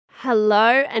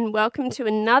Hello and welcome to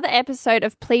another episode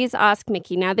of Please Ask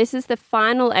Mickey. Now, this is the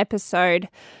final episode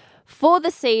for the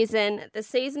season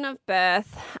of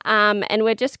birth, and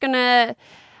we're just going to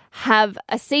have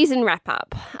a season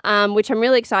wrap-up, which I'm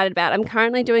really excited about. I'm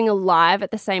currently doing a live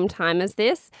at the same time as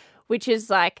this, which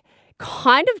is like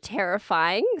kind of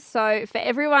terrifying. So for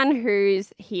everyone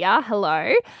who's here,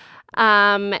 hello.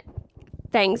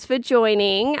 Thanks for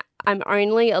joining. I'm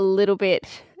only a little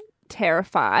bit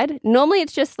terrified. Normally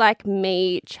it's just like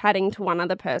me chatting to one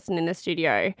other person in the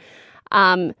studio.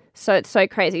 So it's so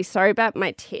crazy. Sorry about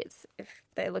my tits if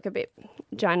they look a bit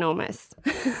ginormous.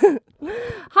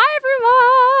 Hi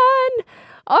everyone.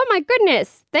 Oh my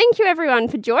goodness. Thank you everyone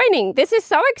for joining. This is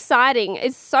so exciting.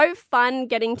 It's so fun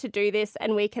getting to do this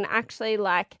and we can actually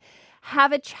like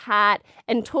have a chat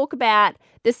and talk about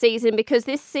the season, because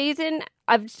this season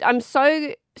I'm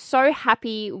so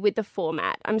happy with the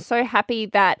format. I'm so happy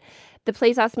that the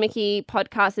Please Ask Mickey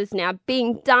podcast is now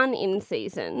being done in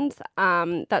seasons.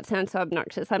 That sounds so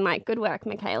obnoxious. I'm like, good work,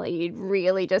 Michaela. You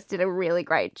really just did a really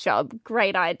great job.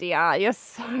 Great idea. You're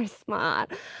so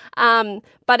smart.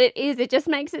 But it just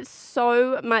makes it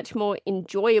so much more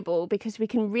enjoyable because we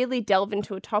can really delve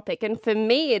into a topic. And for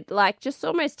me, it like just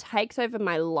almost takes over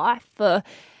my life for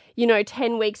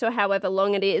 10 weeks or however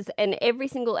long it is. And every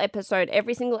single episode,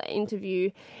 every single interview,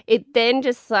 it then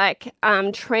just like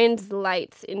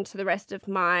translates into the rest of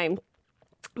my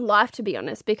life, to be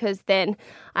honest, because then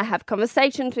I have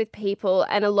conversations with people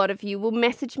and a lot of you will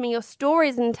message me your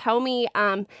stories and tell me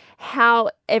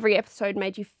how every episode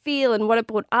made you feel and what it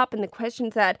brought up and the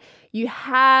questions that you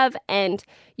have, and,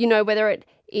 whether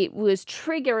it was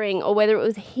triggering or whether it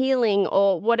was healing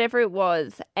or whatever it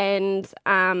was. And,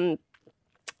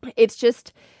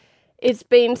 it's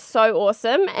been so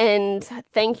awesome, and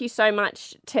thank you so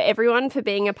much to everyone for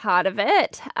being a part of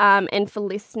it, and for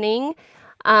listening.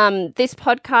 This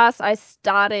podcast I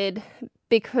started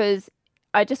because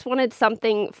I just wanted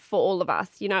something for all of us.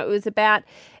 It was about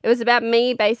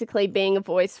me basically being a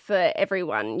voice for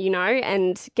everyone,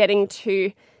 and getting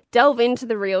to delve into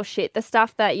the real shit, the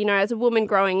stuff that, as a woman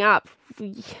growing up,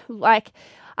 like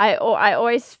I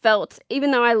always felt,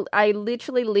 even though I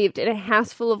literally lived in a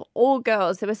house full of all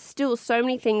girls, there were still so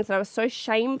many things that I was so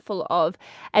shameful of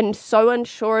and so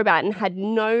unsure about and had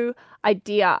no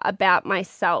idea about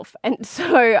myself. And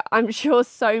so I'm sure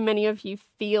so many of you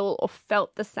feel or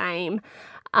felt the same.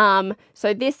 So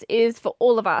this is for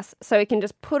all of us, so we can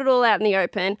just put it all out in the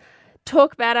open,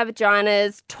 talk about our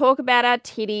vaginas, talk about our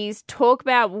titties, talk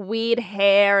about weird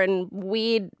hair and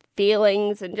weird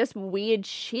feelings and just weird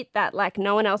shit that like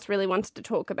no one else really wants to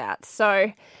talk about.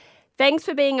 So thanks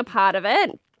for being a part of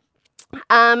it.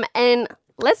 And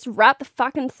let's wrap the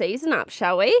fucking season up,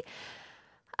 shall we?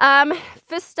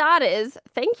 For starters,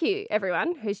 thank you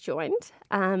everyone who's joined.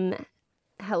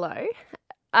 Hello.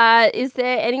 Is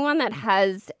there anyone that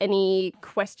has any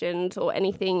questions or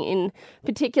anything in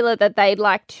particular that they'd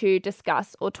like to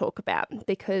discuss or talk about?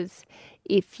 Because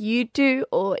if you do,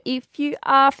 or if you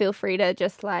are, feel free to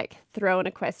just like throw in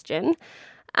a question.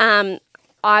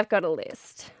 I've got a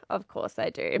list, of course I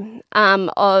do,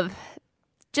 of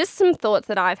just some thoughts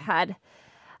that I've had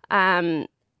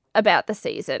about the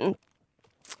season.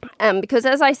 Because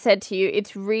as I said to you,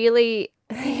 it's really...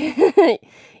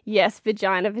 Yes,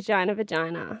 vagina.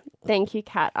 Thank you,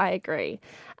 Kat. I agree.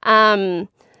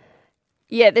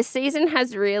 This season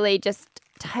has really just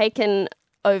taken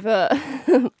over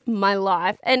my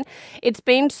life, and it's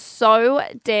been so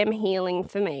damn healing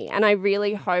for me, and I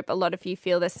really hope a lot of you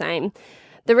feel the same.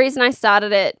 The reason I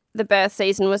started the birth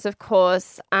season was, of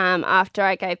course, after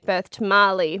I gave birth to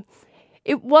Marley.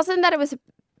 It wasn't that it was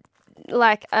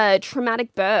like a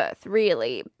traumatic birth,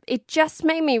 really. It just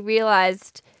made me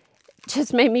realize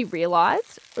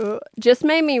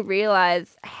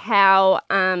how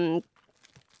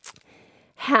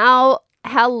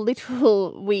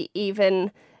little we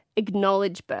even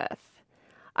acknowledge birth.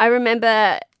 I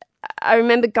remember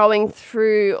going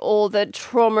through all the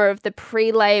trauma of the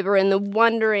pre-labor and the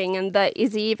wondering and the,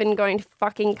 is he even going to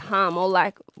fucking come, or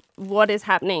like, what is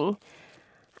happening?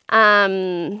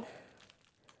 I'll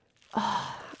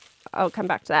come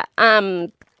back to that.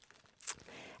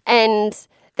 And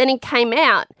then he came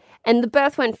out, and the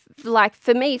birth went, like,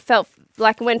 for me, felt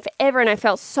like it went forever, and I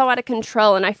felt so out of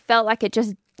control, and I felt like it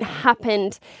just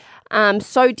happened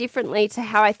so differently to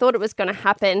how I thought it was going to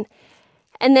happen.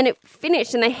 And then it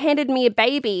finished, and they handed me a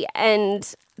baby,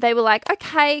 and they were like,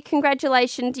 okay,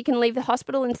 congratulations, you can leave the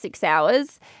hospital in 6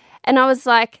 hours. And I was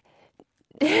like,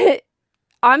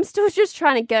 I'm still just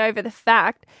trying to get over the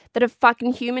fact that a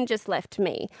fucking human just left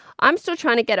me. I'm still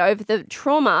trying to get over the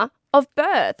trauma of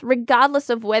birth, regardless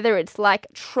of whether it's like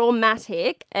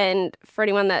traumatic. And for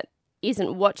anyone that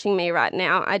isn't watching me right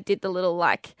now, I did the little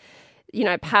like, you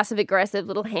know, passive aggressive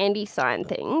little handy sign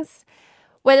things.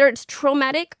 Whether it's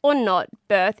traumatic or not,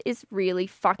 birth is really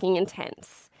fucking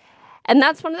intense. And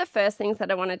that's one of the first things that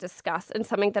I want to discuss, and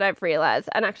something that I've realized.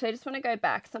 And actually, I just want to go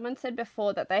back. Someone said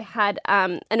before that they had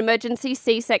an emergency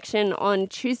C-section on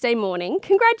Tuesday morning.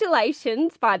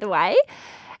 Congratulations, by the way.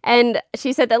 And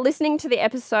she said that listening to the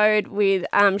episode with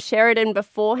Sheridan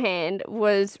beforehand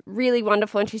was really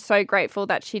wonderful, and she's so grateful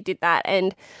that she did that.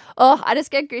 And, I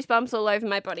just get goosebumps all over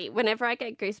my body. Whenever I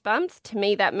get goosebumps, to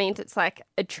me that means it's like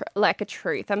a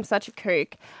truth. I'm such a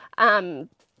kook.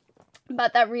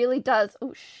 But that really does...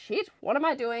 Oh, shit. What am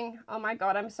I doing? Oh, my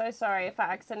God. I'm so sorry if I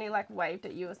accidentally, like, waved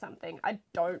at you or something. I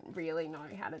don't really know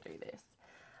how to do this.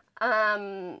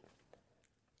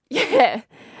 Yeah.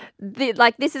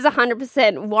 This is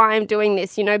 100% why I'm doing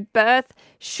this. You know, birth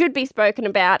should be spoken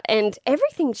about, and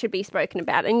everything should be spoken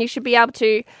about. And you should be able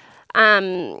to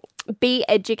be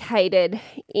educated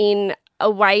in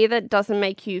a way that doesn't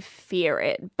make you fear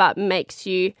it, but makes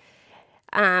you...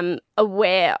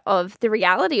 aware of the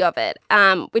reality of it,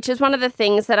 which is one of the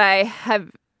things that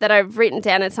I've written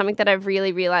down, and something that I've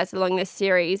really realized along this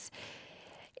series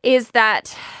is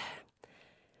that,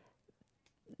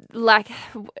 like,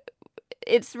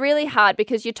 it's really hard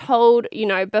because you're told, you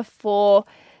know, before,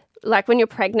 like when you're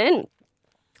pregnant,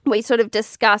 we sort of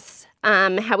discuss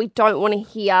how we don't want to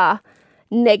hear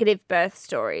negative birth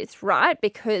stories, right?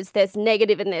 Because there's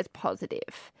negative and there's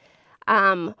positive.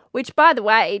 Which, by the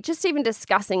way, just even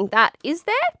discussing that, is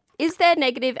there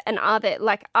negative and are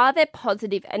there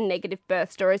positive and negative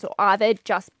birth stories, or are there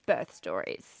just birth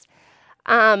stories?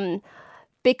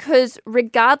 Because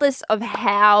regardless of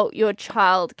how your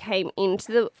child came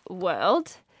into the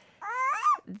world,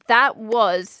 that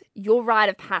was your rite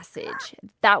of passage.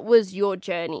 That was your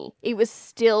journey. It was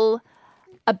still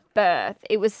a birth.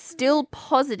 It was still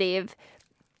positive.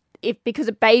 Because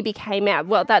a baby came out,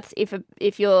 well, that's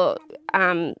if you're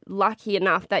lucky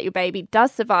enough that your baby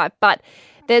does survive. But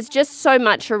there's just so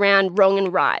much around wrong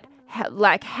and right,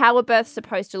 how a birth's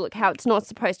supposed to look, how it's not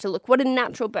supposed to look, what a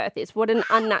natural birth is, what an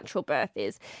unnatural birth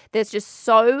is. There's just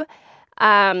so,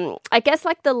 I guess,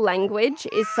 like, the language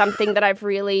is something that I've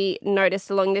really noticed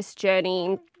along this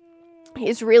journey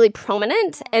is really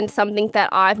prominent, and something that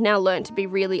I've now learned to be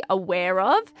really aware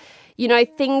of. You know,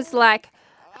 things like,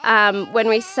 when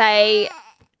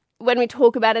we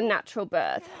talk about a natural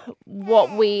birth,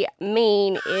 what we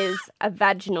mean is a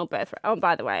vaginal birth. Oh,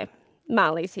 by the way,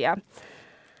 Marley's here.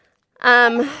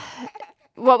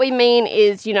 What we mean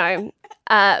is, you know,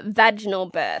 vaginal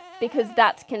birth, because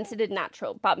that's considered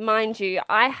natural. But mind you,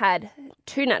 I had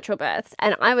 2 natural births,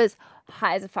 and I was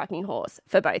high as a fucking horse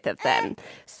for both of them.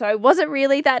 So was it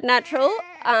really that natural?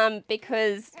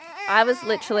 Because I was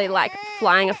literally like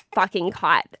flying a fucking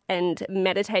kite and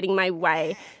meditating my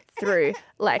way through,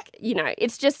 like, you know,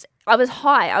 it's just, I was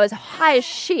high as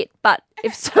shit. But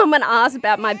if someone asks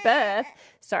about my birth,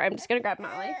 sorry, I'm just going to grab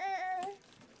Marley.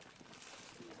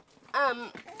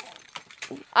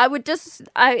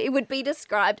 It would be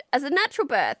described as a natural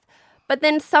birth. But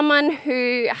then someone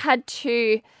who had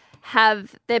to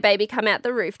have their baby come out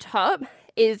the rooftop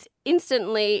is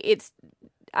instantly, it's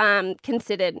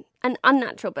considered an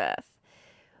unnatural birth,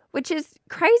 which is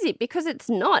crazy because it's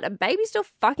not. A baby still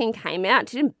fucking came out.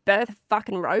 She didn't birth a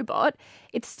fucking robot.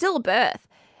 It's still a birth.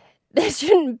 There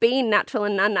shouldn't be natural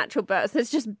and unnatural births.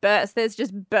 There's just births. There's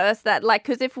just births that, like,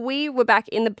 because if we were back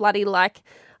in the bloody, like,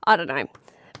 I don't know,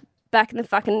 back in the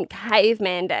fucking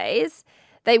caveman days,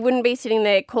 they wouldn't be sitting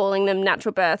there calling them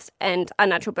natural births and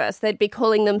unnatural births. They'd be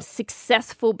calling them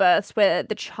successful births where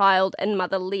the child and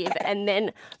mother live, and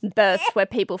then births where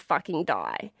people fucking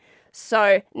die.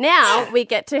 So now we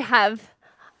get to have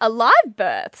alive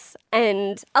births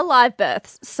and alive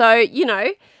births. So, you know,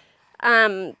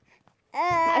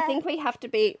 I think we have to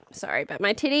be... Sorry about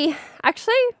my titty.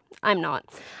 Actually, I'm not.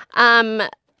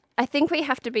 I think we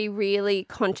have to be really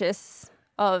conscious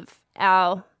of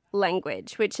our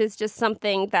language, which is just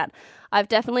something that I've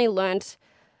definitely learned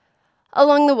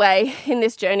along the way in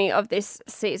this journey of this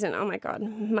season. Oh my God,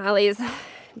 Marley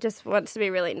just wants to be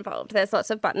really involved. There's lots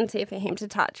of buttons here for him to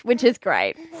touch, which is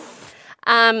great.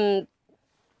 And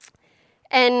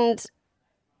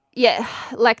yeah,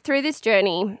 like through this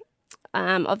journey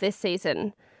of this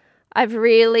seaon, I've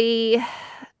really,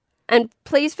 and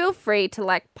please feel free to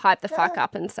like pipe the fuck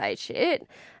up and say shit.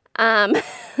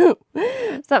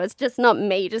 So it's just not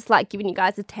me just like giving you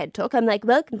guys a TED Talk. I'm like,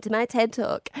 welcome to my TED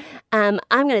Talk. I'm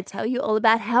going to tell you all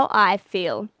about how I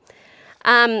feel.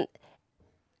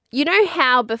 You know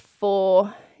how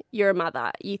before you're a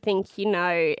mother. You think you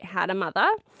know how to mother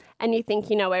and you think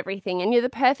you know everything and you're the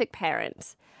perfect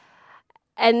parent.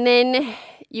 And then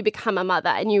you become a mother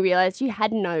and you realize you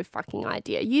had no fucking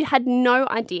idea. You had no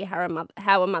idea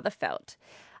how a mother felt.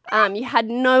 You had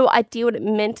no idea what it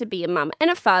meant to be a mum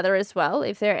and a father as well.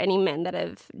 If there are any men that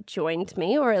have joined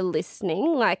me or are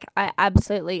listening, like, I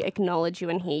absolutely acknowledge you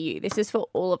and hear you. This is for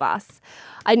all of us.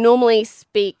 I normally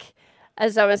speak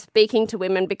as I was speaking to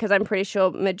women because I'm pretty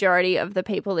sure majority of the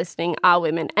people listening are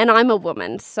women, and I'm a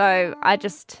woman. So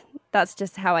that's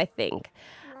just how I think.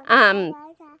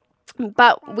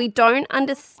 But we don't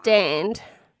understand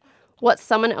what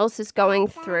someone else is going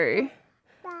through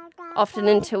often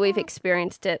until we've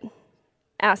experienced it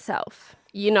ourselves,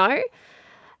 you know?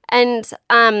 And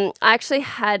I actually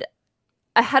had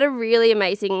a really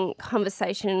amazing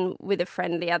conversation with a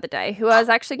friend the other day who I was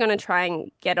actually going to try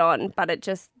and get on, but it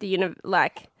just,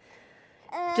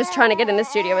 just trying to get in the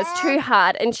studio was too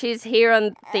hard. And she's here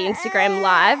on the Instagram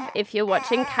live. If you're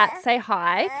watching, Kat, say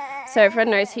hi so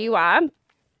everyone knows who you are.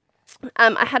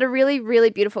 I had a really,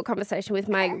 really beautiful conversation with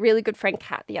my really good friend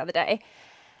Kat the other day.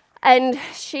 And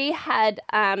she had,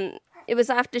 it was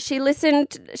after she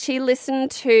listened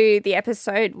to the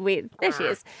episode with, there she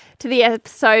is, to the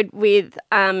episode with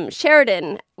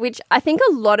Sheridan, which I think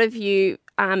a lot of you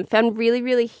found really,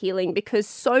 really healing because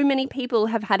so many people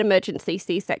have had emergency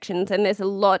C-sections and there's a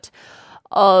lot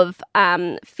of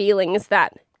feelings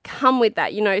that come with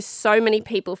that. You know, so many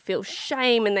people feel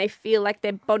shame and they feel like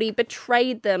their body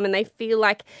betrayed them and they feel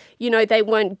like, you know, they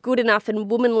weren't good enough and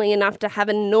womanly enough to have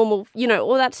a normal, you know,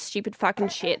 all that stupid fucking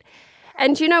shit.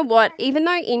 And you know what? Even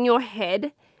though in your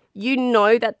head you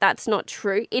know that that's not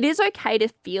true, it is okay to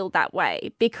feel that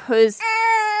way because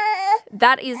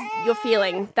that is your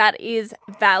feeling. That is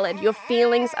valid. Your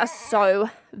feelings are so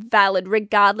valid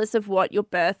regardless of what your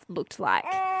birth looked like.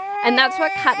 And that's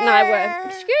what Kat and I were,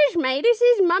 excuse me, this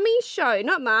is Mummy's show,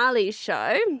 not Marley's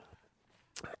show.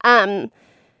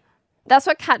 That's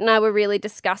what Kat and I were really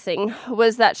discussing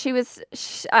was that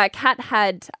Kat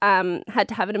had to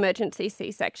have an emergency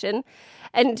C-section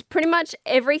and pretty much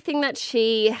everything that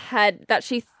she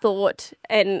thought,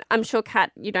 and I'm sure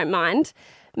Kat, you don't mind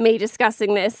me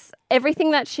discussing this, everything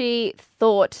that she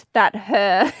thought that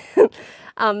her,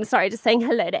 sorry, just saying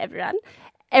hello to everyone,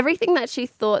 everything that she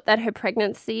thought that her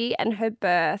pregnancy and her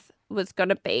birth was going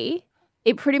to be,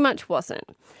 it pretty much wasn't.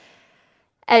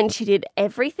 And she did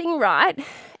everything right,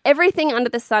 everything under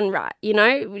the sun right, you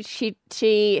know. She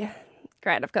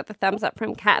great, I've got the thumbs up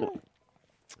from Kat.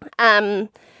 And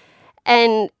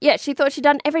yeah, she thought she'd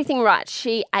done everything right.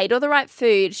 She ate all the right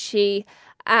food. She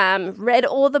read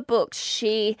all the books.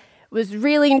 She was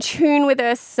really in tune with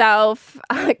herself.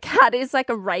 Kat is like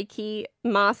a Reiki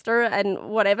master and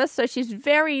whatever, so she's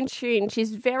very in tune.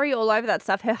 She's very all over that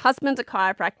stuff. Her husband's a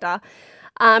chiropractor.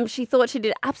 She thought she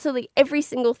did absolutely every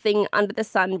single thing under the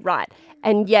sun right,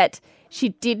 and yet she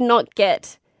did not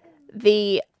get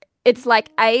it's like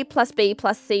A plus B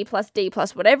plus C plus D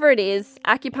plus whatever it is,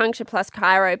 acupuncture plus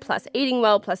chiro plus eating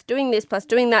well plus doing this plus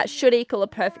doing that should equal a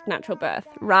perfect natural birth,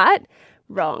 right?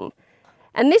 Wrong.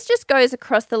 And this just goes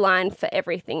across the line for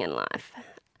everything in life.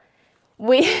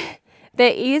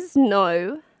 There is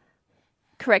no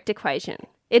correct equation.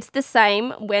 It's the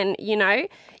same when, you know,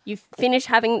 you finish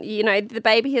having, you know, the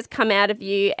baby has come out of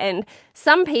you and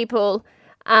some people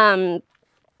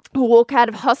walk out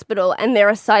of hospital and they're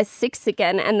a size 6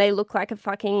 again and they look like a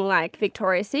fucking like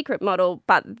Victoria's Secret model,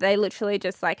 but they literally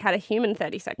just like had a human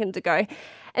 30 seconds ago.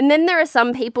 And then there are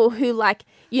some people who like,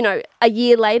 you know, a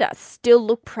year later still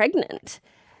look pregnant.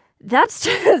 That's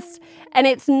just, and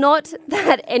it's not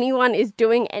that anyone is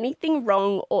doing anything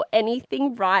wrong or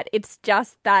anything right. It's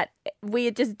just that we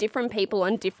are just different people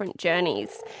on different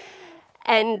journeys.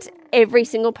 And every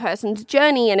single person's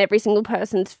journey and every single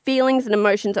person's feelings and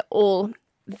emotions are all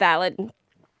valid.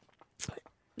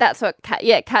 That's what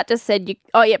Kat just said.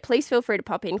 Please feel free to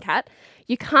pop in, Kat.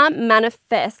 You can't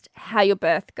manifest how your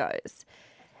birth goes.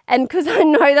 And because I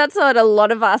know that's what a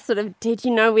lot of us sort of did,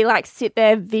 you know, we like sit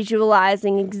there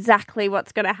visualizing exactly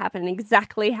what's going to happen,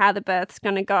 exactly how the birth's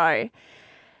going to go.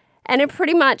 And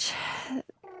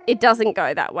it doesn't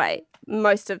go that way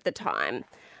most of the time.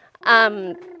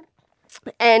 And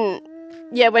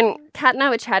yeah, when Kat and I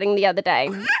were chatting the other day,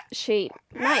 mate,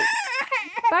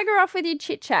 bugger off with your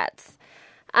chit chats.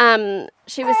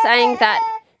 She was saying that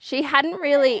she hadn't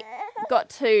really got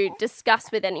to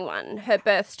discuss with anyone her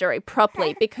birth story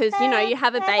properly because, you know, you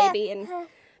have a baby and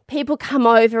people come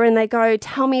over and they go,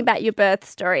 tell me about your birth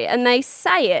story. And they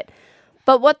say it.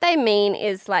 But what they mean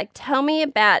is like, tell me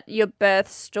about your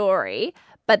birth story,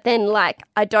 but then like,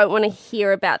 I don't want to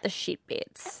hear about the shit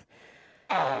bits.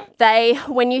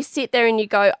 when you sit there and you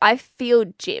go, I feel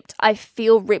gypped, I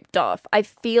feel ripped off, I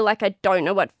feel like I don't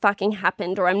know what fucking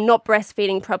happened, or I'm not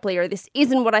breastfeeding properly, or this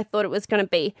isn't what I thought it was going to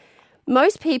be.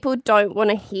 Most people don't want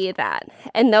to hear that.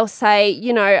 And they'll say,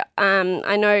 you know,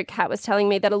 I know Kat was telling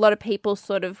me that a lot of people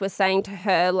sort of were saying to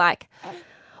her like,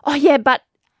 oh yeah, but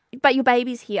your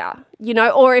baby's here, you know,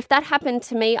 or if that happened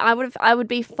to me, I would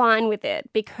be fine with it,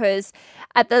 because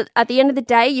at the end of the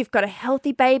day, you've got a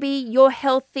healthy baby, you're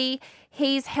healthy,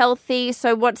 he's healthy,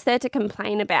 so what's there to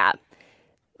complain about?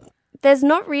 There's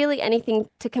not really anything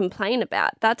to complain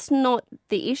about. That's not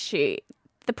the issue.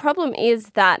 The problem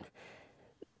is that,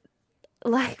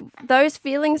 like, those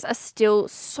feelings are still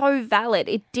so valid.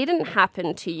 It didn't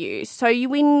happen to you. So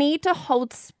we need to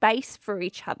hold space for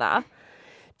each other,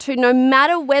 to no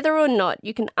matter whether or not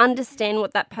you can understand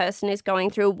what that person is going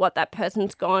through, what that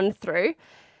person's gone through.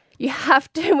 We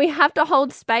have to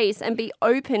hold space and be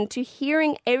open to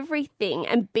hearing everything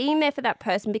and being there for that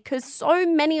person, because so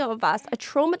many of us are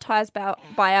traumatized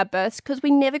by our births because we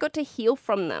never got to heal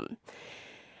from them.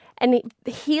 And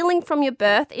healing from your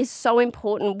birth is so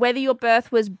important. Whether your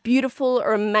birth was beautiful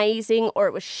or amazing, or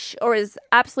it was or is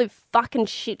absolute fucking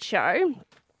shit show,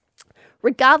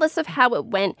 regardless of how it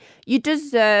went, you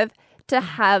deserve to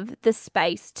have the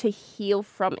space to heal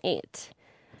from it.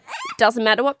 Doesn't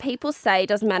matter what people say,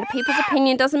 doesn't matter people's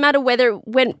opinion, doesn't matter whether it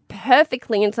went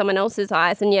perfectly in someone else's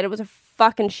eyes and yet it was a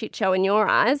fucking shit show in your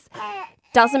eyes.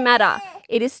 Doesn't matter.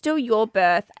 It is still your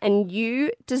birth and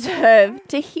you deserve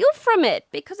to heal from it,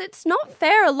 because it's not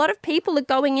fair. A lot of people are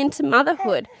going into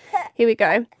motherhood. Here we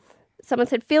go. Someone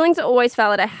said, feelings are always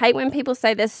valid. I hate when people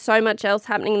say there's so much else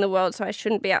happening in the world, so I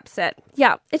shouldn't be upset.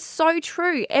 Yeah, it's so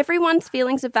true. Everyone's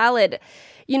feelings are valid.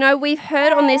 You know, we've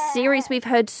heard on this series, we've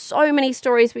heard so many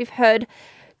stories. We've heard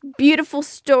beautiful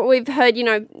we've heard, you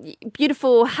know,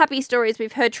 beautiful, happy stories.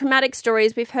 We've heard traumatic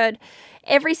stories. We've heard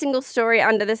every single story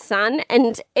under the sun,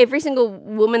 and every single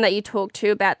woman that you talk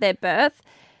to about their birth,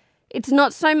 it's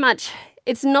not so much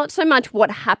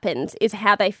what happens, is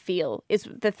how they feel, is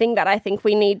the thing that I think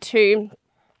we need to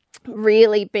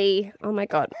really be. Oh my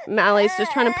God, Mally's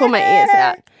just trying to pull my ears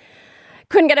out.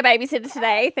 Couldn't get a babysitter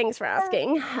today. Thanks for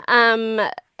asking.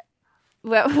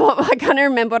 Well, I can't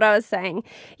remember what I was saying.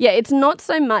 Yeah, it's not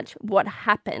so much what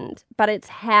happened, but it's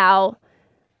how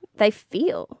they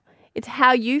feel. It's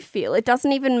how you feel. It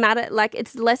doesn't even matter. Like,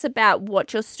 it's less about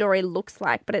what your story looks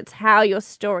like, but it's how your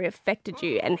story affected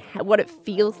you and what it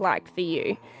feels like for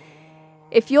you.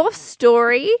 If your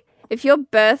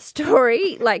birth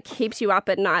story, like, keeps you up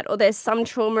at night, or there's some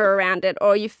trauma around it,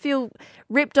 or you feel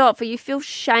ripped off, or you feel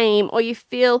shame, or you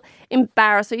feel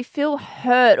embarrassed, or you feel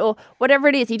hurt, or whatever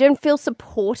it is, you don't feel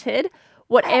supported,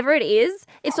 whatever it is,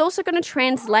 it's also going to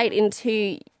translate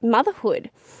into motherhood,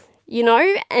 you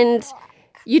know, and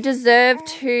you deserve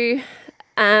to,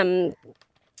 I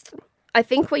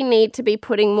think we need to be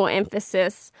putting more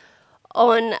emphasis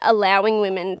on allowing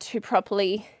women to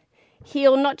properly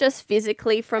heal, not just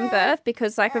physically from birth,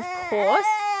 because, like, of course,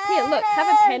 here, look,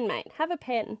 have a pen, mate, have a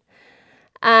pen.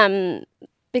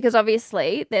 Because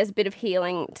obviously there's a bit of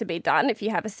healing to be done. If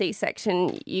you have a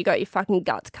C-section, you got your fucking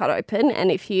guts cut open. And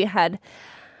if you had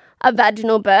a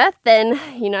vaginal birth, then,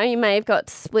 you know, you may have got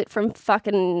split from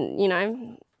fucking, you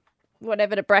know,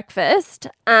 whatever to breakfast.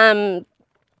 So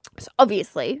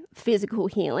obviously physical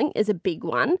healing is a big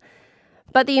one,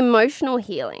 but the emotional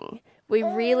healing, we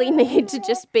really need to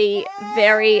just be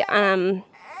very,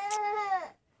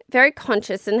 very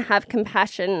conscious and have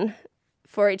compassion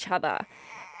for each other.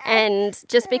 And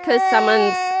just because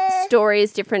someone's story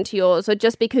is different to yours, or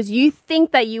just because you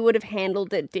think that you would have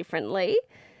handled it differently,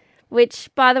 which,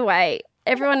 by the way,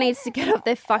 everyone needs to get off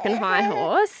their fucking high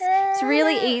horse. It's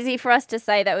really easy for us to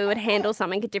say that we would handle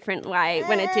something a different way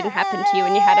when it didn't happen to you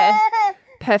and you had a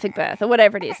perfect birth or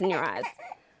whatever it is in your eyes.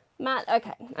 Matt,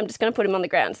 okay, I'm just going to put him on the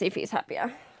ground and see if he's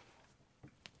happier.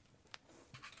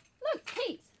 Look,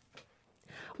 peace.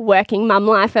 Working mum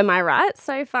life, am I right?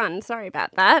 So fun. Sorry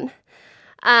about that.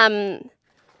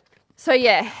 So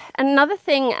yeah, another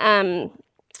thing on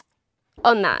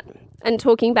that, and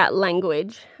talking about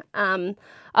language, I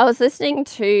was listening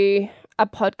to a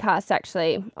podcast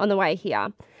actually on the way here.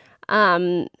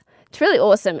 It's really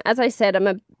awesome. As I said, I'm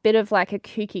a bit of like a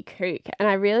kooky kook, and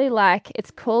I really like,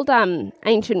 it's called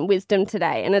Ancient Wisdom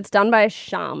Today, and it's done by a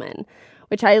shaman,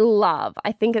 which I love.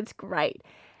 I think it's great.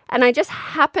 And I just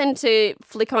happened to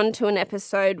flick onto an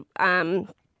episode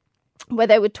where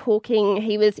they were talking,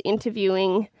 he was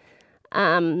interviewing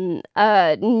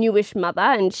a newish mother,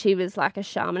 and she was like a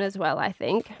shaman as well, I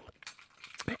think.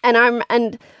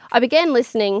 And I began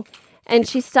listening, and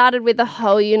she started with the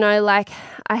whole, you know, like,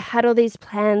 I had all these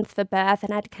plans for birth,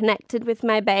 and I'd connected with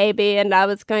my baby, and I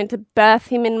was going to birth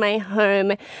him in my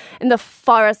home in the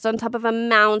forest on top of a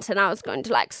mountain. I was going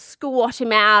to like squat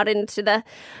him out into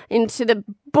the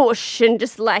bush and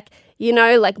just like, you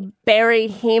know, like bury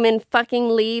him in fucking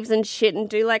leaves and shit and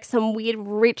do like some weird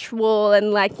ritual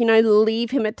and like, you know,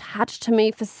 leave him attached to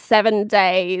me for 7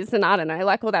 days and I don't know,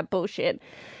 like all that bullshit.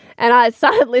 And I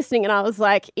started listening and I was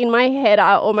like, in my head,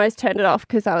 I almost turned it off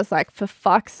because I was like, for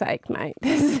fuck's sake, mate,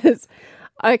 this is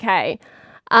okay.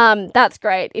 That's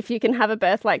great. If you can have a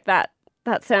birth like that,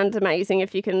 that sounds amazing.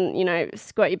 If you can, you know,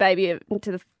 squirt your baby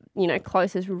into the, you know,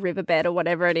 closest riverbed or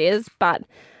whatever it is. But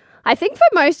I think for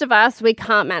most of us, we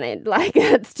can't manage. Like,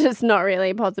 it's just not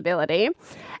really a possibility.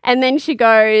 And then she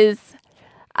goes,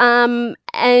 and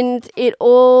it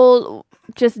all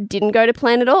just didn't go to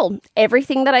plan at all.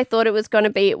 Everything that I thought it was going to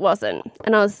be, it wasn't.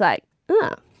 And I was like,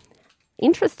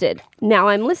 interested. Now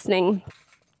I'm listening.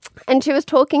 And she was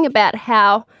talking about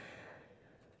how,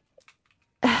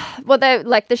 well,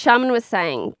 the shaman was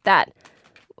saying that,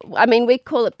 I mean, we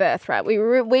call it birth, right? We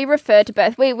refer to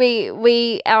birth.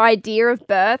 Our idea of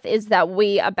birth is that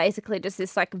we are basically just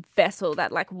this like vessel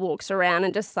that like walks around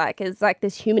and just like is like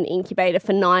this human incubator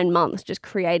for 9 months, just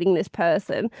creating this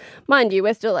person. Mind you,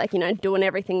 we're still like, you know, doing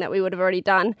everything that we would have already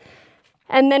done.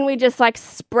 And then we just like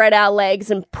spread our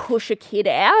legs and push a kid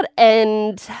out.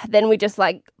 And then we just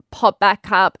like pop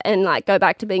back up and like go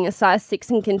back to being a size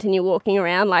 6 and continue walking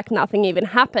around like nothing even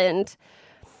happened.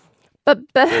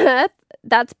 But birth,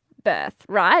 that's birth,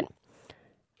 right?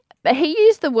 But he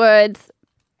used the words,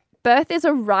 birth is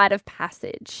a rite of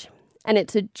passage and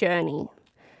it's a journey.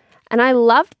 And I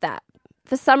loved that.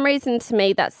 For some reason to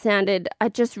me I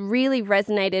just really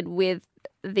resonated with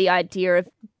the idea of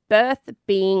birth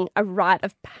being a rite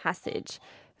of passage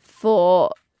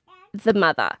for the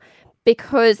mother.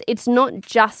 Because it's not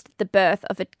just the birth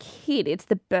of a kid, it's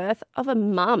the birth of a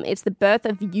mum. It's the birth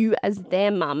of you as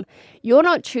their mum. You're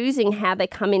not choosing how they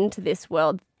come into this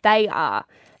world. They are.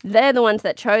 They're the ones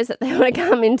that chose that they want to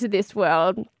come into this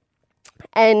world.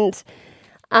 And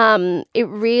it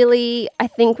really, I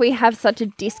think we have such a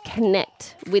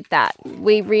disconnect with that.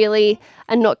 We really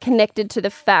are not connected to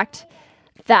the fact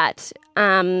that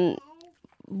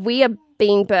we are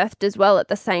being birthed as well at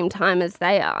the same time as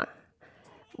they are.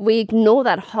 We ignore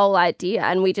that whole idea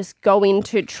and we just go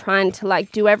into trying to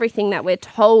like do everything that we're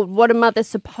told what a mother's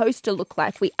supposed to look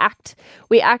like. We act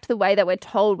the way that we're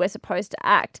told we're supposed to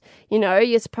act. You know,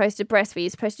 you're supposed to breastfeed, you're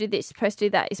supposed to do this, you're supposed to do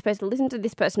that, you're supposed to listen to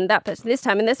this person, that person this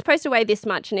time, and they're supposed to weigh this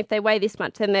much. And if they weigh this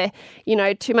much, then they're, you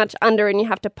know, too much under and you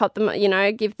have to pop them, you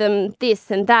know, give them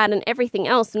this and that and everything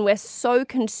else. And we're so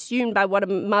consumed by what a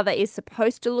mother is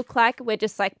supposed to look like. We're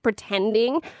just like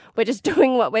pretending. We're just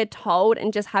doing what we're told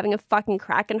and just having a fucking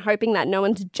crack and hoping that no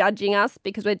one's judging us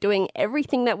because we're doing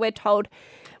everything that we're told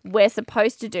we're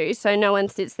supposed to do. So no one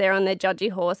sits there on their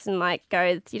judgy horse and like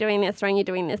goes, you're doing this wrong, you're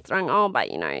doing this wrong. Oh, but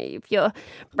you know, if you're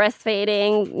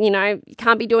breastfeeding, you know, you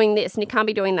can't be doing this and you can't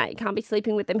be doing that. You can't be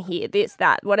sleeping with them here, this,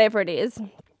 that, whatever it is.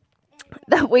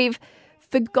 That we've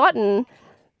forgotten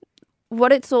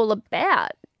what it's all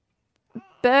about.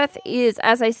 Birth is,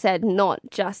 as I said, not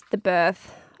just the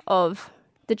birth of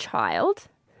the child,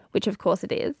 which of course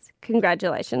it is.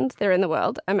 Congratulations, they're in the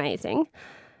world, amazing.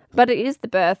 But it is the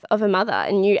birth of a mother,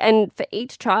 and for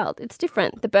each child, it's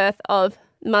different. The birth of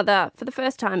mother for the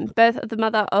first time, birth of the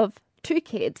mother of 2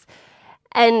 kids.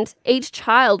 And each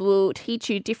child will teach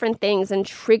you different things and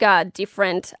trigger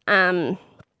different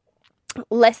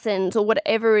lessons or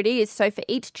whatever it is. So for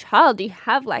each child, you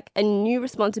have like a new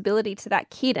responsibility to that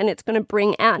kid, and it's going to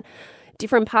bring out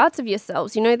different parts of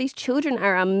yourselves. You know, these children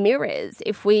are our mirrors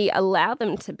if we allow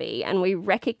them to be, and we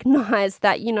recognize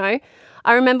that, you know,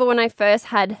 I remember when I first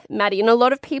had Maddie, and a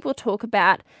lot of people talk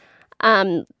about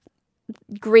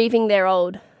grieving their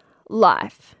old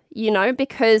life, you know,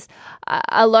 because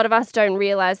a lot of us don't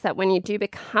realize that when you do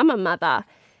become a mother,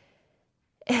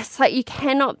 it's like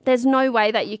there's no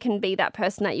way that you can be that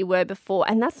person that you were before.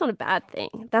 And that's not a bad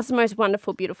thing. That's the most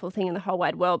wonderful, beautiful thing in the whole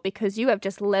wide world, because you have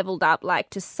just leveled up like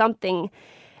to something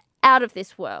out of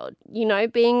this world. You know,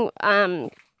 being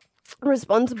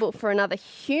responsible for another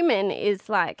human is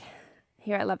like,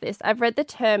 here, I love this. I've read the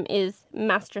term is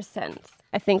matrescence.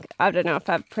 I don't know if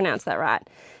I've pronounced that right.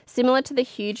 Similar to the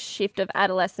huge shift of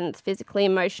adolescence, physically,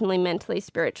 emotionally, mentally,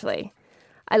 spiritually.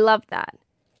 I love that.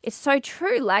 It's so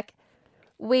true. Like,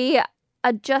 we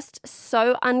are just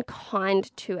so unkind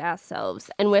to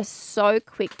ourselves, and we're so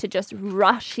quick to just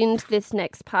rush into this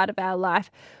next part of our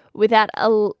life without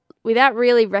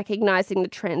really recognizing the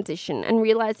transition and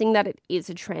realizing that it is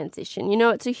a transition. You know,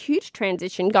 it's a huge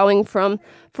transition going from,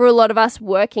 for a lot of us,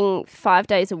 working 5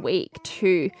 days a week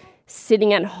to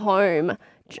sitting at home,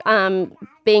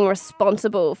 being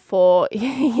responsible for,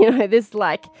 this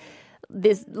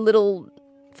little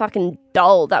fucking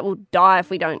doll that will die if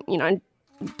we don't,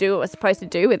 do what we're supposed to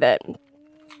do with it.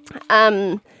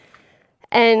 And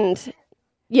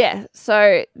yeah,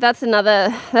 so that's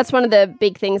one of the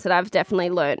big things that I've definitely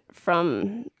learnt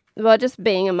from, well, just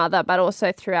being a mother, but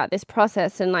also throughout this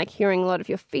process, and like hearing a lot of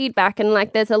your feedback, and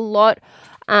like there's a lot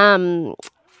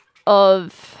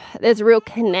there's a real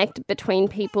connect between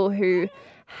people who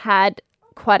had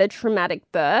quite a traumatic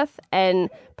birth and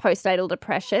postnatal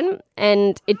depression,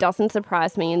 and it doesn't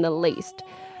surprise me in the least,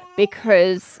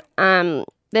 because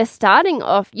you're starting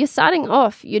off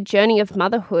your journey of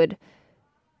motherhood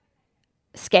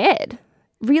scared,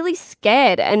 really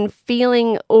scared, and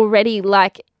feeling already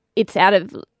like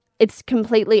it's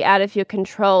completely out of your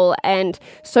control and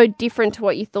so different to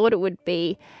what you thought it would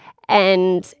be.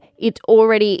 And it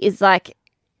already is like,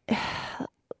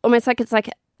 almost like it's like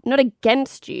not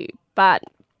against you, but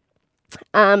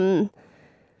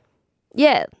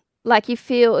like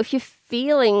if you're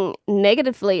feeling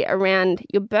negatively around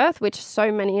your birth, which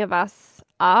so many of us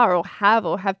are or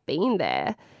have been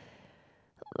there,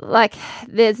 like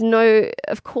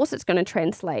of course it's going to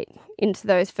translate into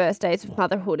those first days of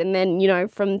motherhood, and then,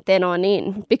 from then on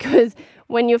in, because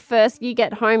when you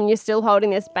get home and you're still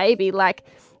holding this baby, like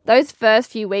those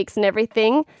first few weeks and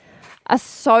everything are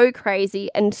so crazy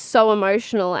and so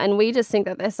emotional, and we just think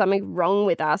that there's something wrong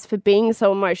with us for being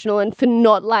so emotional and for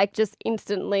not like just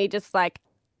instantly just like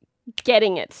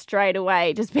getting it straight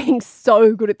away, just being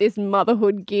so good at this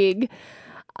motherhood gig.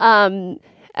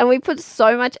 And we put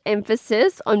so much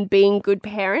emphasis on being good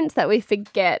parents that we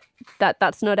forget that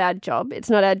that's not our job. It's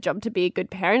not our job to be a good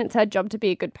parent. It's our job to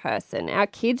be a good person. Our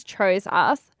kids chose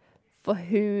us for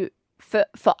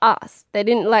us. They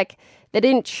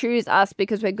didn't choose us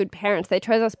because we're good parents. They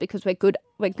chose us because we're good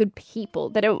people.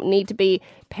 They don't need to be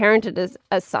parented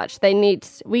as such. They need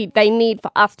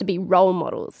for us to be role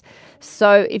models.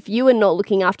 So if you are not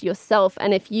looking after yourself,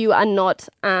 and if you are not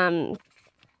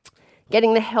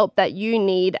getting the help that you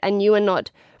need, and you are not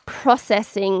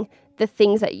processing the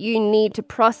things that you need to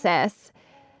process,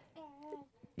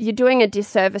 you're doing a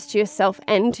disservice to yourself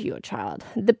and to your child.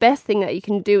 The best thing that you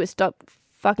can do is stop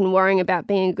fucking worrying about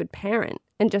being a good parent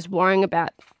and just worrying about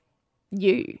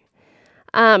you.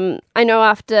 I know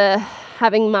after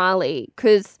having Marley,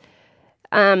 because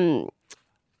to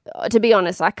be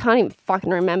honest, I can't even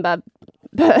fucking remember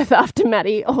birth after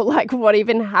Maddie, or like what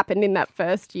even happened in that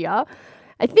first year.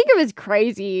 I think it was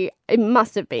crazy. It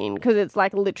must have been, because it's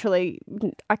like literally,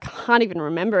 I can't even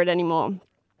remember it anymore.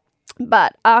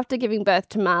 But after giving birth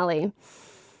to Marley,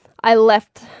 I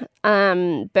left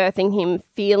birthing him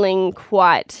feeling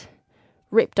quite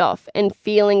ripped off and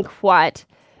feeling quite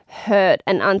hurt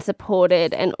and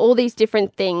unsupported and all these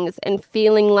different things, and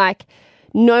feeling like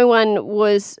no one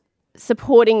was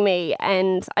supporting me,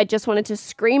 and I just wanted to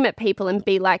scream at people and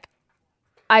be like,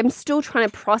 I'm still trying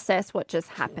to process what just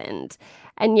happened,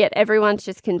 and yet everyone's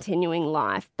just continuing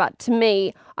life. But to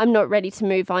me, I'm not ready to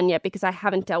move on yet because I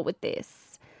haven't dealt with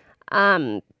this.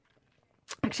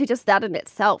 Actually, just that in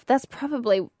itself, that's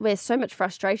probably where so much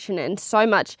frustration and so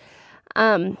much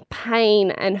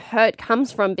pain and hurt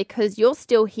comes from, because you're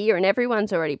still here and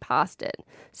everyone's already past it.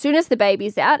 Soon as the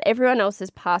baby's out, everyone else has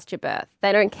passed your birth.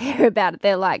 They don't care about it.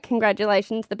 They're like,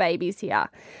 congratulations, the baby's here.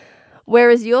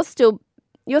 Whereas you're still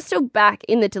back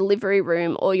in the delivery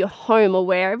room or your home or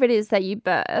wherever it is that you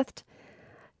birthed,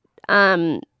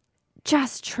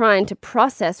 just trying to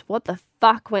process what the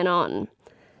fuck went on.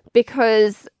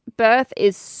 Because birth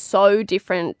is so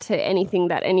different to anything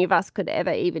that any of us could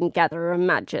ever even gather or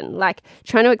imagine. Like,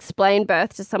 trying to explain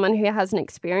birth to someone who hasn't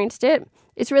experienced it,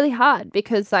 it's really hard,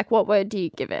 because like, what word do you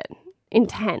give it?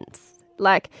 Intense.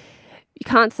 Like, you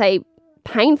can't say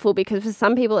painful, because for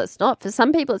some people it's not. For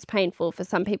some people it's painful. For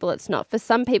some people it's not. For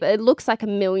some people it looks like a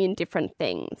million different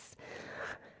things.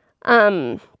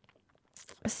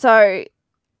 So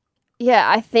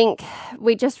yeah, I think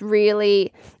we just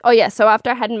really... Oh yeah, so after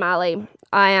I had Marley,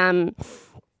 I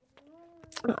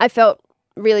felt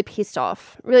really pissed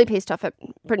off at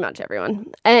pretty much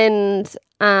everyone. And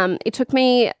it took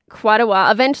me quite a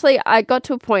while. Eventually, I got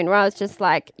to a point where I was just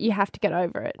like, you have to get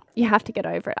over it. You have to get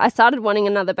over it. I started wanting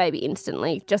another baby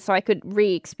instantly, just so I could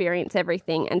re-experience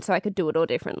everything and so I could do it all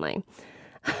differently.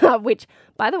 Which,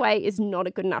 by the way, is not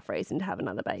a good enough reason to have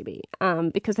another baby,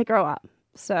 because they grow up.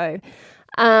 So,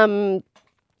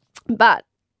 but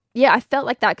yeah, I felt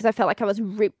like that because I felt like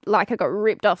I got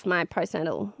ripped off my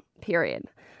postnatal period.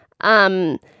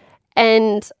 And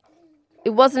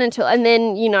it wasn't until, and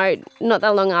then, you know, not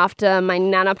that long after, my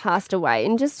nana passed away,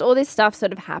 and just all this stuff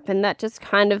sort of happened that just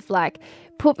kind of like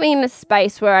put me in a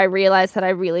space where I realized that I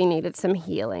really needed some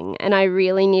healing, and I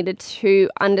really needed to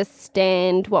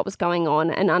understand what was going on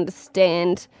and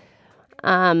understand,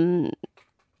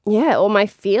 all my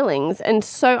feelings. And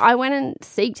so I went and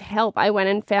sought help. I went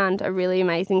and found a really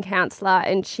amazing counselor,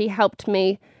 and she helped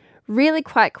me really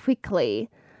quite quickly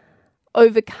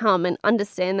overcome and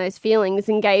understand those feelings,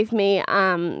 and gave me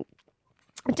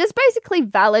just basically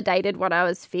validated what I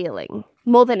was feeling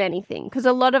more than anything, because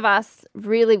a lot of us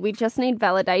really, we just need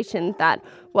validation that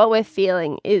what we're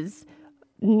feeling is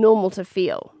normal to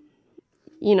feel,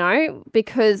 you know,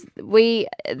 because the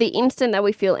instant that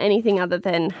we feel anything other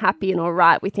than happy and all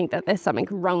right, we think that there's something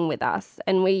wrong with us,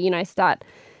 and we, you know,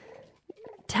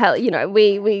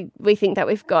 we think that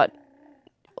we've got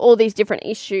all these different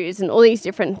issues and all these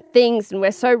different things, and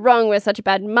we're so wrong, we're such a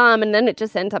bad mum, and then it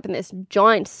just ends up in this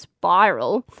giant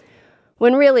spiral,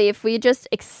 when really if we just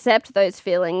accept those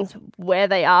feelings where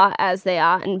they are, as they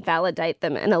are, and validate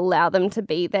them and allow them to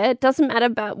be there, it doesn't matter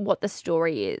about what the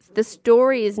story is. The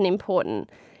story isn't important.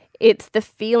 It's the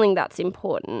feeling that's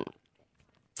important.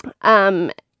 So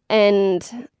I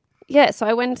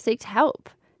went and sought help.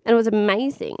 And it was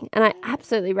amazing. And I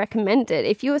absolutely recommend it.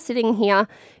 If you are sitting here,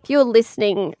 if you're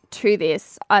listening to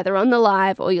this, either on the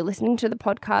live or you're listening to the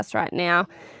podcast right now,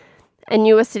 and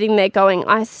you are sitting there going,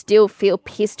 I still feel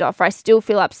pissed off, or I still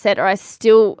feel upset, or I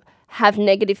still have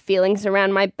negative feelings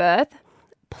around my birth,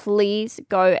 please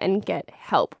go and get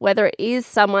help. Whether it is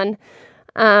someone,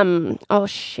 oh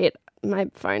shit,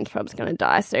 my phone's probably going to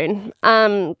die soon.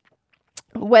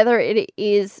 Whether it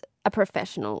is a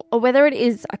professional, or whether it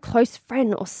is a close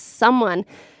friend or someone,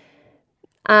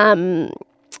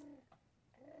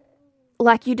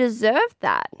 like, you deserve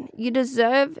that. You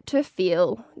deserve to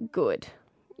feel good.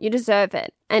 You deserve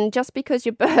it. And just because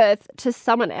your birth to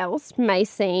someone else may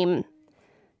seem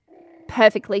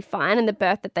perfectly fine, and the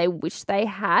birth that they wish they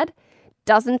had,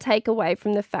 doesn't take away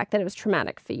from the fact that it was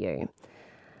traumatic for you.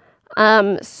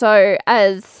 So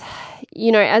as,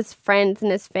 you know, as friends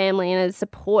and as family and as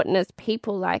support and as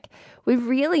people, like, we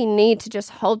really need to just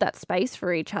hold that space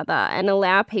for each other and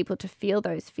allow people to feel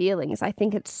those feelings. I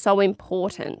think it's so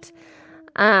important.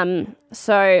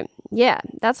 So yeah,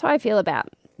 that's how I feel about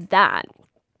that.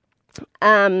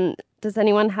 Does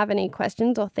anyone have any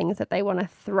questions or things that they want to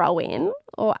throw in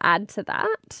or add to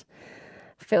that?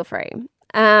 Feel free.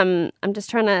 I'm just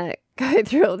trying to go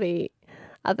through all the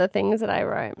other things that I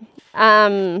wrote.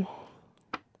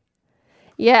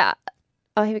 Yeah.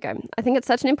 Oh, here we go. I think it's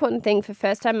such an important thing for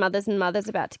first-time mothers and mothers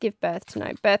about to give birth to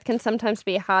know. Birth can sometimes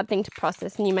be a hard thing to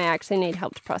process, and you may actually need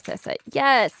help to process it.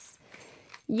 Yes.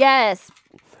 Yes.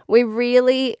 We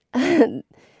really...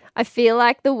 I feel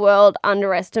like the world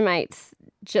underestimates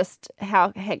just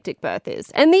how hectic birth is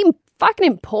and the fucking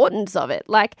importance of it.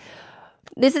 Like,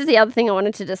 this is the other thing I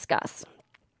wanted to discuss.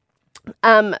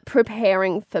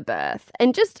 Preparing for birth.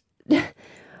 And just,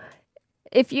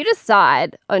 if you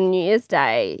decide on New Year's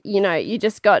Day, you know, you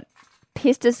just got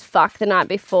pissed as fuck the night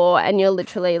before, and you're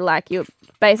literally like, you're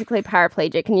basically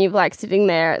paraplegic, and you're like sitting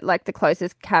there at like the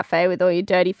closest cafe with all your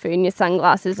dirty food and your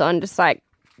sunglasses on, just like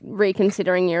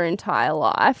reconsidering your entire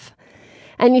life,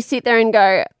 and you sit there and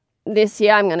go, this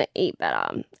year I'm going to eat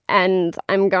better, and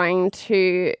I'm going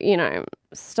to, you know,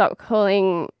 stop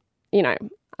calling, you know,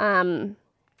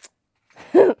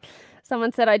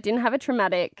 someone said I didn't have a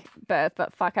traumatic birth,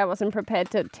 but fuck, I wasn't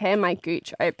prepared to tear my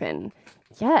gooch open.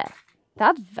 Yeah,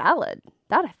 that's valid.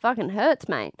 That fucking hurts,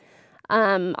 mate.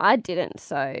 I didn't,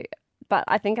 so, but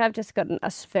I think I've just got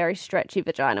a very stretchy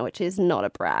vagina, which is not a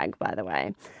brag, by the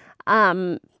way.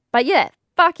 But yeah,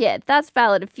 fuck yeah, that's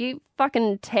valid. If you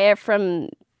fucking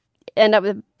end up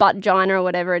with butt-gina or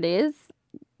whatever it is,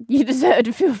 you deserve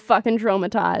to feel fucking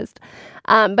traumatized.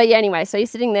 But yeah, anyway, so you're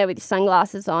sitting there with your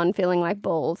sunglasses on, feeling like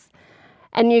balls,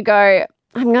 and you go,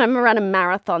 I'm going to run a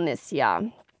marathon this year.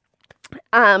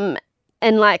 And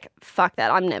like, fuck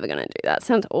that, I'm never going to do that.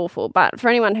 Sounds awful. But for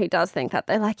anyone who does think that,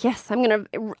 they're like, yes, I'm going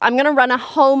to run a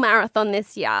whole marathon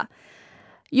this year.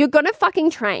 You're going to fucking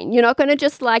train. You're not going to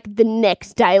just like the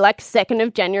next day, like 2nd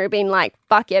of January, being like,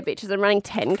 fuck yeah, bitches, I'm running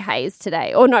 10Ks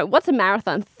today. Or no, what's a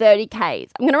marathon? 30Ks.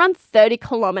 I'm going to run 30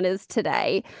 kilometers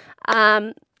today.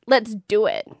 Let's do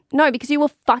it. No, because you will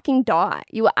fucking die.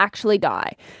 You will actually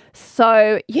die.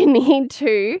 So you need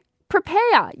to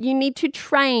prepare. You need to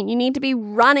train. You need to be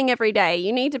running every day.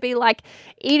 You need to be like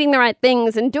eating the right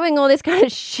things and doing all this kind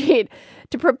of shit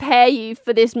to prepare you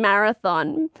for this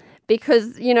marathon.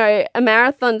 Because, you know, a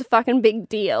marathon's a fucking big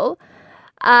deal.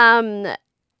 And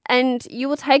you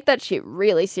will take that shit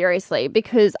really seriously,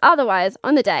 because otherwise,